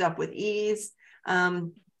this stuff with ease.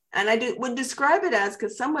 And I would describe it as,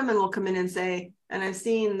 because some women will come in and say, and I've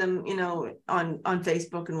seen them, you know, on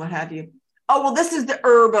Facebook and what have you, oh, well, this is the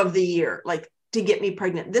herb of the year, like, to get me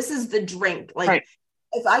pregnant. This is the drink. Like, right.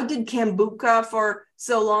 If I did kombucha for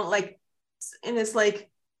so long, like, and it's like,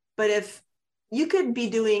 but if you could be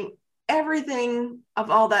doing everything of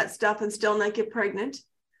all that stuff and still not get pregnant,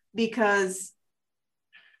 because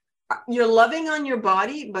you're loving on your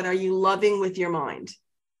body, but are you loving with your mind?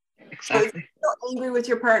 Exactly. So if you're angry with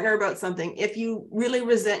your partner about something, if you really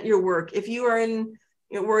resent your work, if you are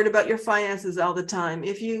worried about your finances all the time,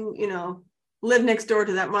 if you live next door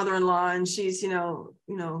to that mother-in-law and she's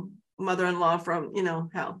mother-in-law from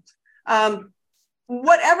hell,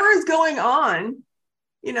 whatever is going on,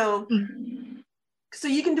 so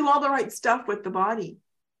you can do all the right stuff with the body,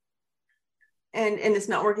 and it's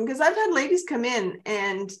not working. Because I've had ladies come in,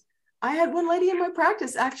 and I had one lady in my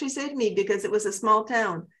practice actually say to me, because it was a small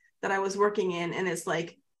town that I was working in, and it's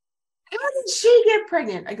like, how did she get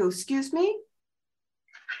pregnant? I go, excuse me?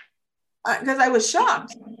 Because I was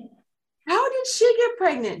shocked. How did she get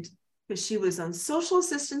pregnant? Because she was on social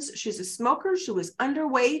assistance. She's a smoker. She was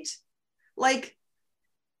underweight. Like,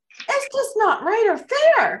 it's just not right or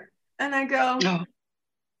fair. And I go, no.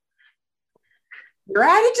 Your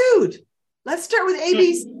attitude. Let's start with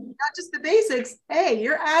ABC, not just the basics. A,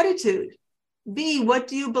 your attitude. B, what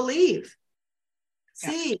do you believe?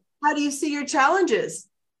 C, how do you see your challenges?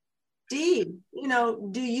 D,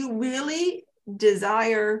 do you really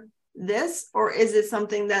desire this, or is it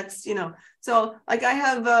something that's, so like I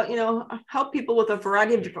have, help people with a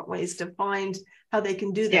variety of different ways to find how they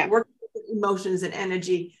can do that, working with emotions and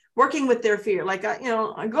energy, working with their fear. Like,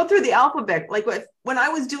 I go through the alphabet. Like when I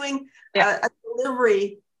was doing a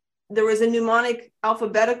delivery, there was a mnemonic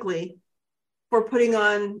alphabetically for putting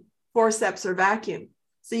on forceps or vacuum.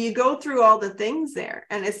 So you go through all the things there,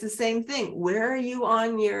 and it's the same thing. Where are you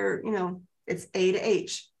on your, it's A to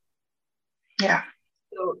H. Yeah.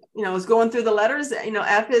 So, it's going through the letters,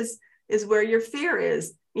 F is where your fear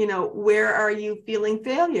is. Where are you feeling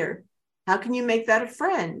failure? How can you make that a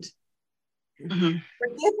friend? Mm-hmm.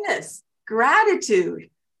 Forgiveness,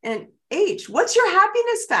 gratitude. And H, what's your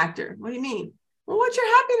happiness factor? What do you mean? Well, what's your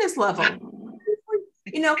happiness level?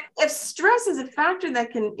 If stress is a factor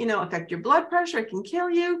that can, affect your blood pressure, it can kill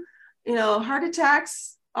you, heart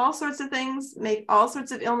attacks, all sorts of things, make all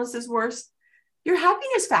sorts of illnesses worse. Your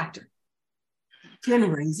happiness factor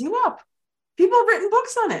can raise you up. People have written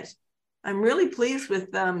books on it. I'm really pleased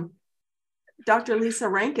with Dr. Lisa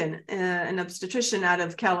Rankin, an obstetrician out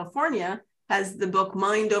of California, has the book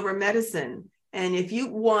Mind Over Medicine. And if you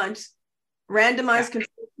want randomized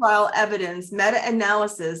control trial evidence,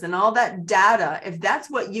 meta-analysis, and all that data, if that's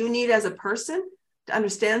what you need as a person to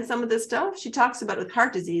understand some of this stuff, she talks about it with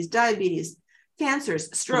heart disease, diabetes,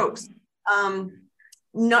 cancers, strokes,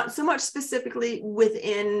 not so much specifically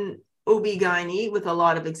within OB-GYN with a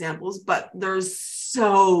lot of examples, but there's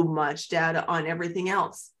so much data on everything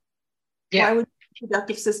else. Yeah. Why would the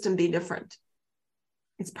reproductive system be different?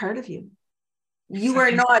 It's part of you. You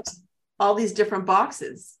are not all these different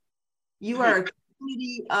boxes. You are a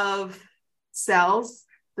community of cells,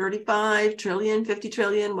 35 trillion, 50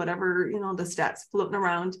 trillion, whatever, the stats floating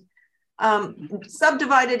around,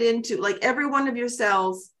 subdivided into, like, every one of your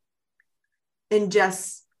cells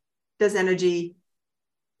ingests, does energy,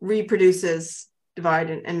 reproduces, divide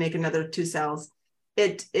and make another 2 cells.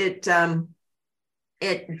 It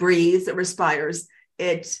breathes, it respires,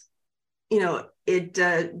 it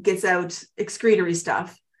gets out excretory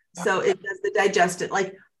stuff. So it does the digestion.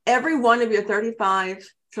 Like every one of your 35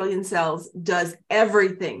 trillion cells does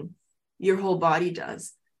everything your whole body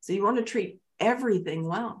does. So you want to treat everything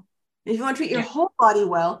well. If you want to treat your whole body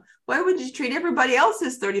well, why would you treat everybody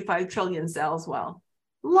else's 35 trillion cells well?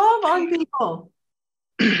 Love on people.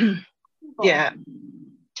 Yeah,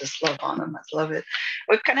 just love on them. I love it.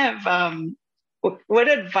 What kind of what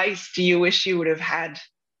advice do you wish you would have had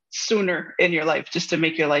sooner in your life, just to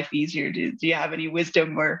make your life easier? Do you have any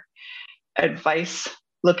wisdom or advice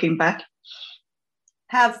looking back?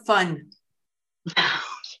 Have fun.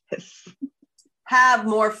 Yes. Have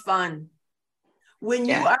more fun. When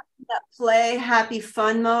you are in that play, happy,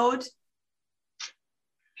 fun mode,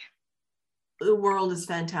 the world is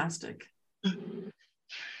fantastic.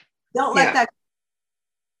 Don't let that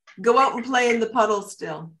go out and play in the puddles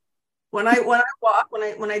still. When I walk,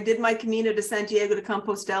 when I did my Camino de Santiago de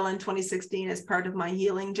Compostela in 2016 as part of my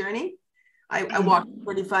healing journey, I walked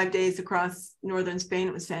 45 days across northern Spain.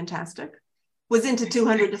 It was fantastic. Was into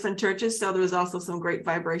 200 different churches, so there was also some great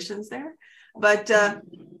vibrations there. But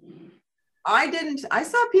I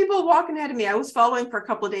saw people walking ahead of me. I was following for a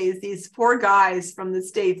couple of days these 4 guys from the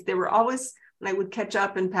States. They were always, when I would catch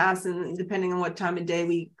up and pass, and depending on what time of day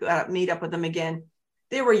we meet up with them again,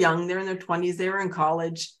 they were young. They're in their 20s. They were in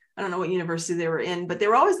college. I don't know what university they were in, but they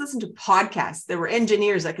were always listening to podcasts. They were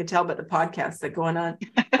engineers. I could tell by the podcasts that going on.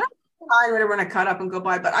 Whatever, when I caught up and go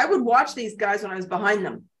by. But I would watch these guys when I was behind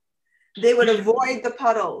them. They would avoid the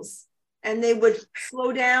puddles and they would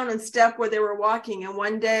slow down and step where they were walking. And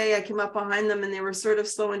one day I came up behind them and they were sort of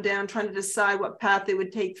slowing down, trying to decide what path they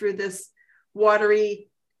would take through this watery,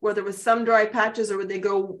 where there was some dry patches, or would they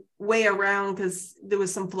go way around because there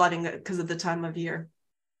was some flooding because of the time of year.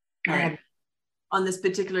 Right. On this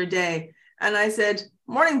particular day. And I said,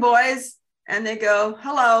 "Morning, boys." And they go,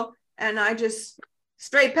 "Hello." And I just,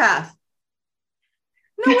 straight path.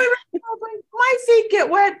 No, my feet get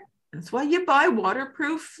wet. That's why you buy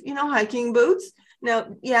waterproof, hiking boots.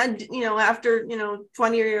 Now, after,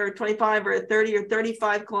 20 or 25 or 30 or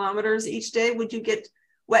 35 kilometers each day, would you get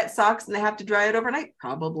wet socks and they have to dry it overnight?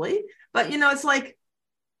 Probably. But, it's like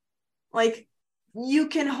you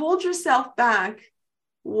can hold yourself back,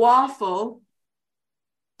 waffle,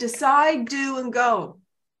 decide, do, and go.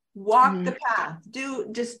 Walk the path.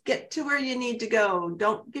 Just get to where you need to go.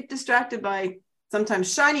 Don't get distracted by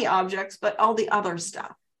sometimes shiny objects, but all the other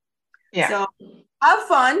stuff. Yeah. So have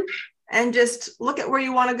fun and just look at where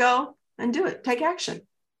you want to go and do it. Take action.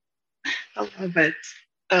 I love it.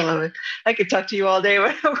 I love it. I could talk to you all day,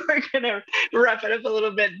 but we're going to wrap it up a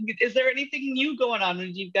little bit. Is there anything new going on?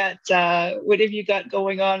 What have you got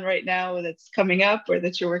going on right now that's coming up or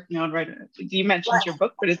that you're working on right now? You mentioned your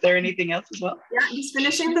book, but is there anything else as well? Yeah, I'm just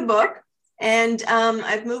finishing the book. And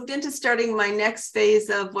I've moved into starting my next phase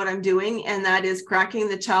of what I'm doing, and that is cracking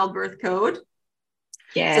the childbirth code.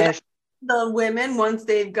 Yes. So the women, once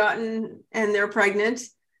they've gotten and they're pregnant,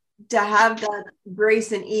 to have that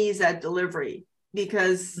grace and ease at delivery.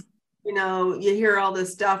 Because, you hear all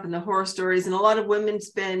this stuff and the horror stories, and a lot of women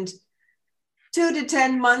spend 2 to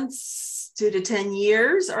 10 months, 2 to 10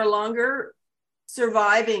 years or longer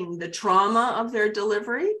surviving the trauma of their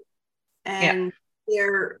delivery and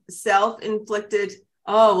their self-inflicted,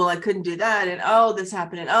 oh, well, I couldn't do that. And, oh, this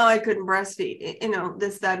happened. And, oh, I couldn't breastfeed,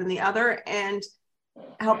 this, that, and the other. And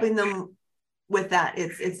helping them with that.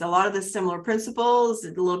 It's a lot of the similar principles, a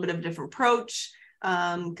little bit of a different approach.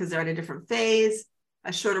 Because they're at a different phase,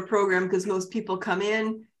 a shorter program, because most people come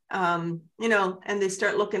in, and they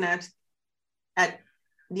start looking at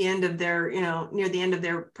the end of their, near the end of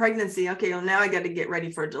their pregnancy. Okay, well, now I got to get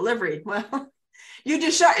ready for delivery. Well, you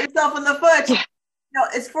just shot yourself in the foot.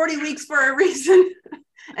 It's 40 weeks for a reason,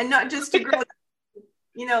 and not just to grow.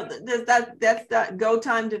 That's that go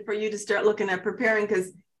time for you to start looking at preparing,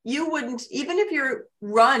 because you wouldn't, even if you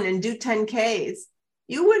run and do 10Ks,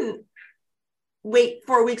 you wouldn't wait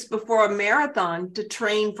 4 weeks before a marathon to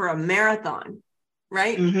train for a marathon,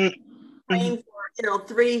 right? Train for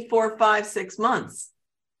 3, 4, 5, 6 months.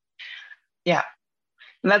 Yeah.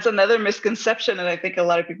 And that's another misconception. And I think a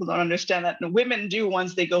lot of people don't understand that. And women do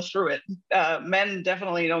once they go through it. Men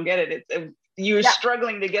definitely don't get it. You're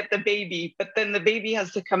struggling to get the baby, but then the baby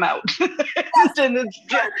has to come out. And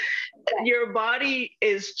your body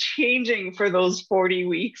is changing for those 40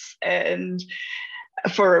 weeks. And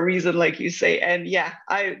for a reason, like you say. And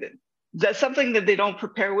that's something that they don't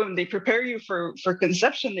prepare women. They prepare you for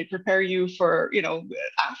conception. They prepare you for,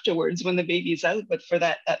 afterwards when the baby's out, but for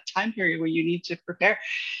that time period where you need to prepare.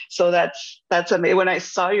 So that's amazing. When I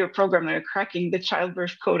saw your program, they're cracking the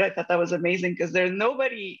childbirth code. I thought that was amazing, because there's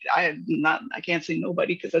nobody, I can't say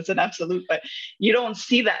nobody because that's an absolute, but you don't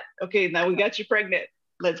see that. Okay, now we got you pregnant.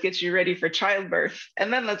 Let's get you ready for childbirth.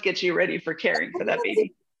 And then let's get you ready for caring for that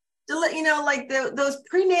baby. To let you know, like those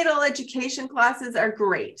prenatal education classes are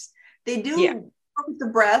great. They do work with the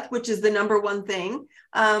breath, which is the number one thing.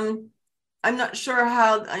 I'm not sure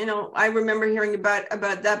how, I remember hearing about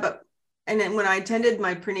that, but, and then when I attended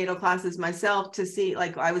my prenatal classes myself to see,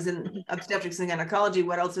 like I was in obstetrics and gynecology,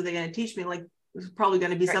 what else are they going to teach me? Like, it was probably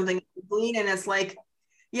going to be something clean. And it's like,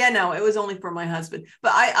 yeah, no, it was only for my husband,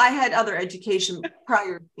 but I had other education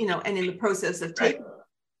prior, and in the process of taking.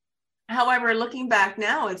 However, looking back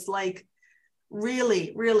now, it's like,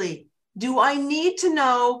 really, really, do I need to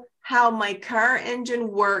know how my car engine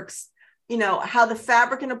works, how the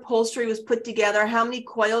fabric and upholstery was put together, how many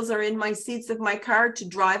coils are in my seats of my car to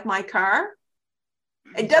drive my car?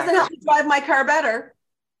 It doesn't help me drive my car better.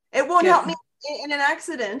 It won't help me in an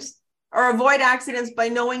accident or avoid accidents by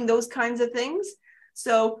knowing those kinds of things.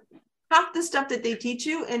 So half the stuff that they teach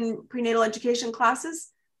you in prenatal education classes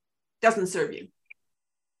doesn't serve you.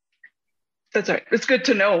 That's right. It's good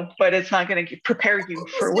to know, but it's not going to prepare you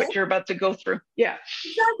for what you're about to go through. Yeah,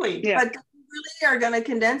 exactly. Yeah. But you really are going to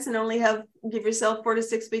condense and only give yourself 4 to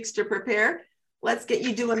 6 weeks to prepare. Let's get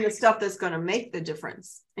you doing the stuff that's going to make the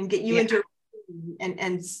difference and get you into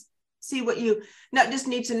and see what you not just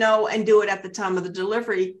need to know and do it at the time of the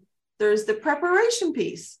delivery. There's the preparation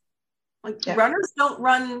piece. Like runners don't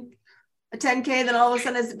run a 10K, then all of a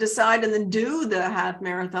sudden decide and then do the half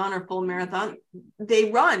marathon or full marathon.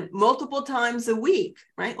 They run multiple times a week,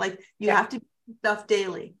 right? Like you have to do stuff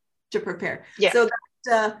daily to prepare. Yeah. So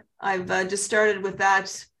that, I've just started with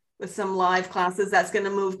that, with some live classes. That's going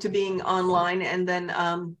to move to being online, and then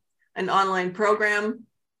an online program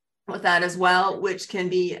with that as well, which can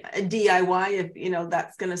be a DIY if,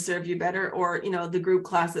 that's going to serve you better, or, the group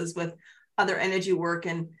classes with other energy work.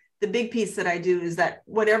 And the big piece that I do is that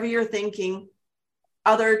whatever you're thinking,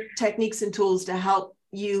 other techniques and tools to help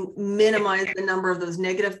you minimize the number of those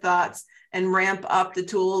negative thoughts and ramp up the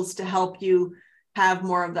tools to help you have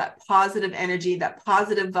more of that positive energy, that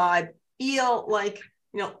positive vibe, feel like,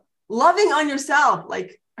 loving on yourself.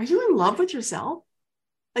 Like, are you in love with yourself?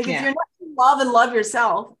 Like if you're not in love and love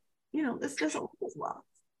yourself, this doesn't work as well.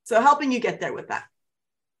 So helping you get there with that.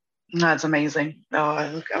 That's amazing.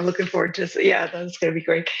 Oh, I'm looking forward to it. Yeah, that's going to be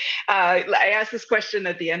great. I ask this question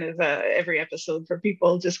at the end of every episode for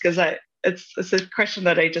people, just because it's a question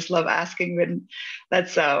that I just love asking. And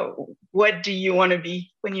that's what do you want to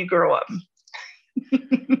be when you grow up?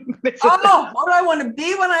 What do I want to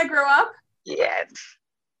be when I grow up? Yes.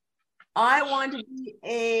 I want to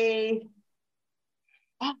be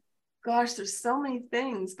there's so many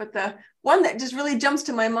things, but the one that just really jumps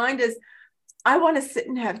to my mind is I want to sit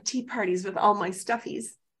and have tea parties with all my stuffies.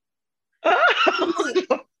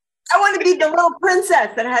 I want to be the little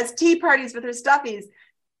princess that has tea parties with her stuffies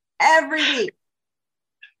every week.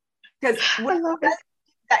 Because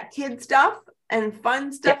that kid stuff and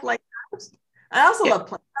fun stuff like that. I also love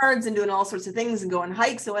playing cards and doing all sorts of things and going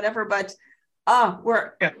hikes and whatever, but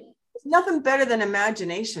there's nothing better than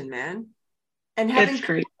imagination, man. And having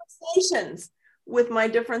conversations with my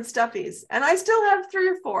different stuffies. And I still have 3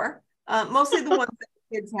 or 4. Mostly the ones that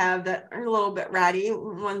kids have that are a little bit ratty.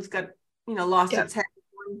 One's got, lost its head.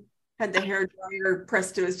 One had the hair dryer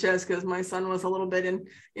pressed to his chest because my son was a little bit in,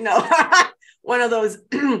 one of those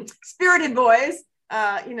spirited boys,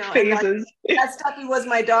 phases. That stuffy was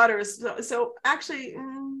my daughter's. So actually,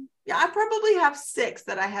 I probably have 6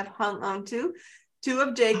 that I have hung on to, 2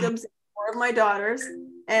 of Jacob's, 4 of my daughter's.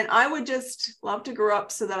 And I would just love to grow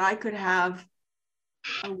up so that I could have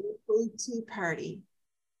a weekly tea party.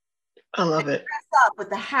 I love it. Dress up with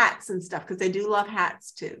the hats and stuff, because they do love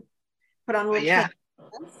hats too. Put on little hats,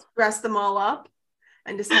 dress them all up,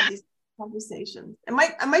 and just have these conversations.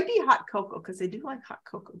 I might be hot cocoa, because they do like hot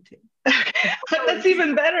cocoa too. That's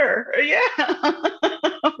even better. Yeah.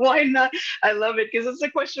 Why not? I love it, because it's a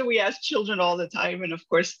question we ask children all the time, and of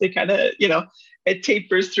course they kind of, it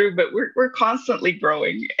tapers through, but we're constantly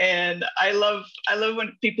growing, and I love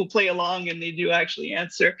when people play along and they do actually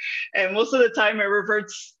answer, and most of the time it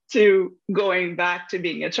reverts to going back to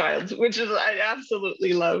being a child, which is I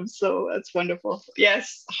absolutely love. So that's wonderful.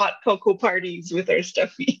 Yes, hot cocoa parties with our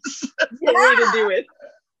stuffies. That's the way to do it.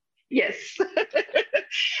 Yes.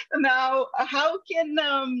 Now, how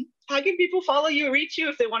can people follow you, reach you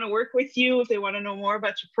if they want to work with you, if they want to know more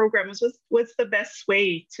about your programs? What's the best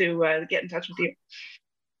way to get in touch with you?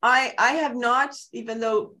 I have not, even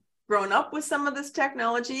though grown up with some of this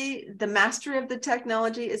technology, the mastery of the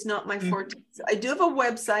technology is not my forte. So I do have a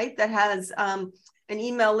website that has an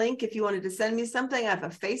email link if you wanted to send me something. I have a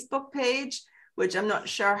Facebook page, which I'm not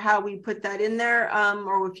sure how we put that in there,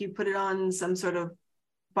 or if you put it on some sort of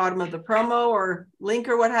bottom of the promo or link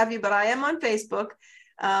or what have you, but I am on Facebook.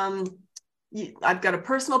 I've got a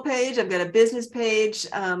personal page, I've got a business page,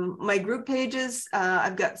 my group pages,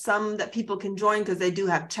 I've got some that people can join because they do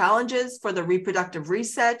have challenges for the reproductive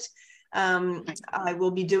reset. I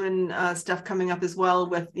will be doing stuff coming up as well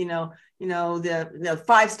with, the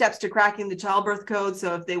 5 steps to cracking the childbirth code.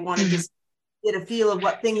 So if they want to just get a feel of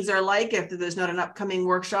what things are like, if there's not an upcoming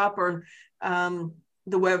workshop or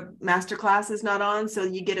the web masterclass is not on, so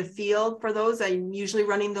you get a feel for those. I'm usually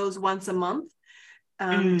running those once a month.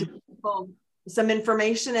 To people some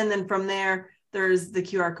information, and then from there there's the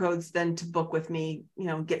QR codes then to book with me,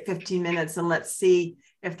 get 15 minutes and let's see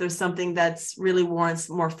if there's something that's really warrants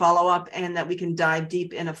more follow-up and that we can dive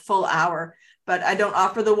deep in a full hour. But I don't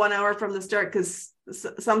offer the 1 hour from the start, because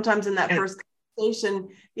sometimes in that first conversation,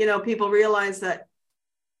 people realize that,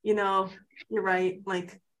 you're right,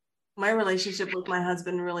 like my relationship with my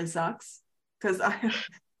husband really sucks, because I've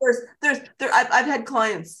had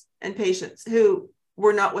clients and patients who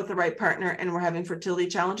were not with the right partner and were having fertility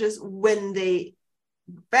challenges. When they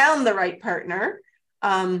found the right partner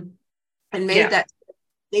and made that,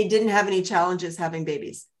 they didn't have any challenges having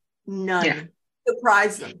babies. None.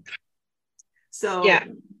 Surprised them. So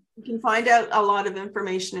you can find out a lot of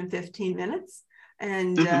information in 15 minutes,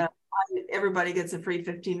 and everybody gets a free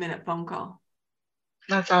 15-minute phone call.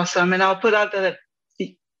 That's awesome. And I'll put out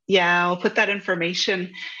I'll put that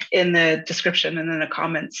information in the description and in the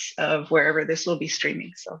comments of wherever this will be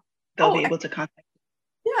streaming. So they'll be able to contact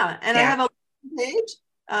you. Yeah. And I have a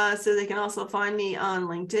page, so they can also find me on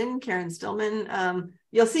LinkedIn, Karen Stillman.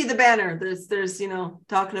 You'll see the banner. There's,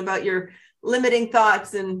 talking about your limiting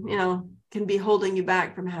thoughts and, can be holding you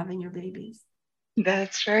back from having your babies.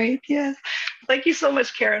 That's right. Yes. Thank you so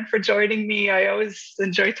much, Karen, for joining me. I always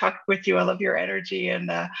enjoy talking with you. I love your energy, and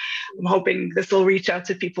I'm hoping this will reach out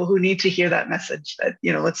to people who need to hear that message that,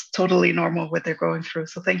 it's totally normal what they're going through.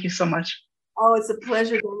 So thank you so much. Oh, it's a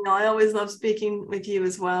pleasure, Danielle. I always love speaking with you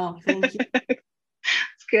as well. Thank you.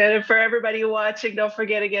 It's good. And for everybody watching, don't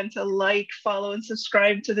forget again to like, follow, and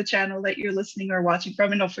subscribe to the channel that you're listening or watching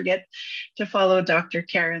from. And don't forget to follow Dr.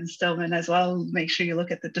 Karen Stillman as well. Make sure you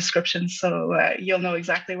look at the description so you'll know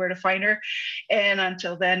exactly where to find her. And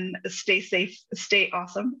until then, stay safe, stay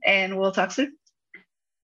awesome, and we'll talk soon.